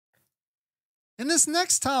In this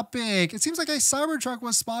next topic, it seems like a Cybertruck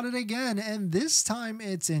was spotted again, and this time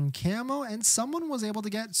it's in camo, and someone was able to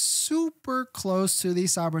get super close to the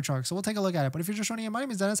Cybertruck. So we'll take a look at it. But if you're just joining in, my name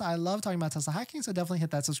is Dennis. I love talking about Tesla hacking, so definitely hit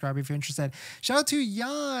that subscribe if you're interested. Shout out to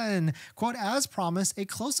Jan. Quote, as promised, a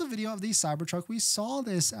close-up video of the Cybertruck we saw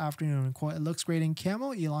this afternoon. Quote, it looks great in camo.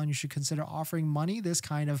 Elon, you should consider offering money this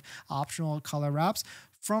kind of optional color wraps.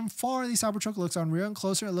 From far, the Cybertruck looks unreal, and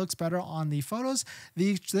closer, it looks better on the photos.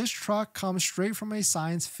 This truck comes straight from a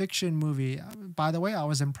science fiction movie. By the way, I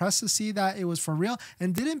was impressed to see that it was for real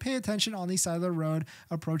and didn't pay attention on the side of the road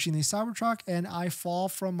approaching the Cybertruck, and I fall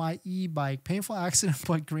from my e-bike. Painful accident,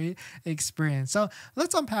 but great experience. So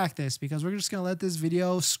let's unpack this because we're just going to let this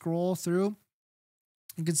video scroll through.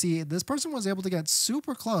 You can see this person was able to get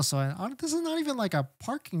super close. So this is not even like a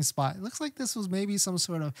parking spot. It looks like this was maybe some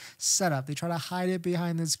sort of setup. They try to hide it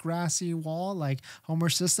behind this grassy wall like Homer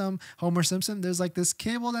Simpson. There's like this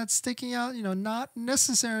cable that's sticking out, you know, not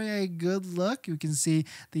necessarily a good look. You can see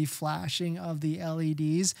the flashing of the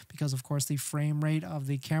LEDs because of course the frame rate of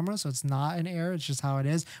the camera. So it's not an error. It's just how it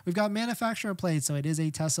is. We've got manufacturer plates. So it is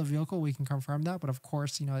a Tesla vehicle. We can confirm that. But of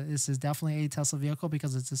course, you know, this is definitely a Tesla vehicle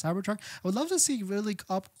because it's a Cybertruck. I would love to see really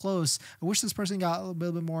up close. I wish this person got a little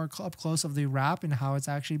bit more up close of the wrap and how it's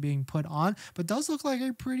actually being put on, but does look like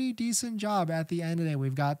a pretty decent job at the end of the day.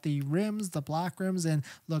 We've got the rims, the black rims, and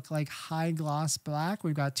look like high gloss black.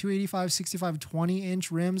 We've got 285, 65,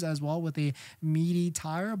 20-inch rims as well with a meaty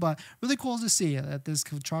tire, but really cool to see that this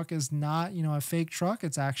truck is not, you know, a fake truck.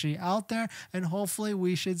 It's actually out there, and hopefully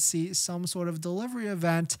we should see some sort of delivery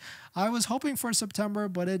event. I was hoping for September,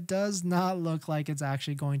 but it does not look like it's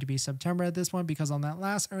actually going to be September at this point because on that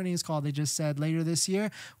last earnings call they just said later this year,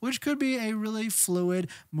 which could be a really fluid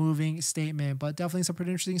moving statement, but definitely some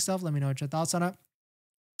pretty interesting stuff. Let me know what your thoughts on it.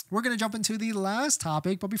 We're going to jump into the last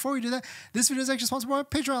topic, but before we do that, this video is actually sponsored by my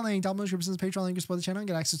Patreon link. Down below the description is Patreon link to support the channel and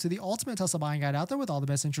get access to the ultimate Tesla buying guide out there with all the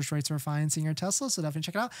best interest rates for financing your Tesla, so definitely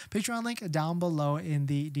check it out. Patreon link down below in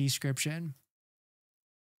the description.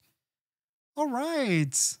 All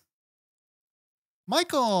right.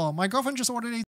 Michael, my girlfriend just ordered a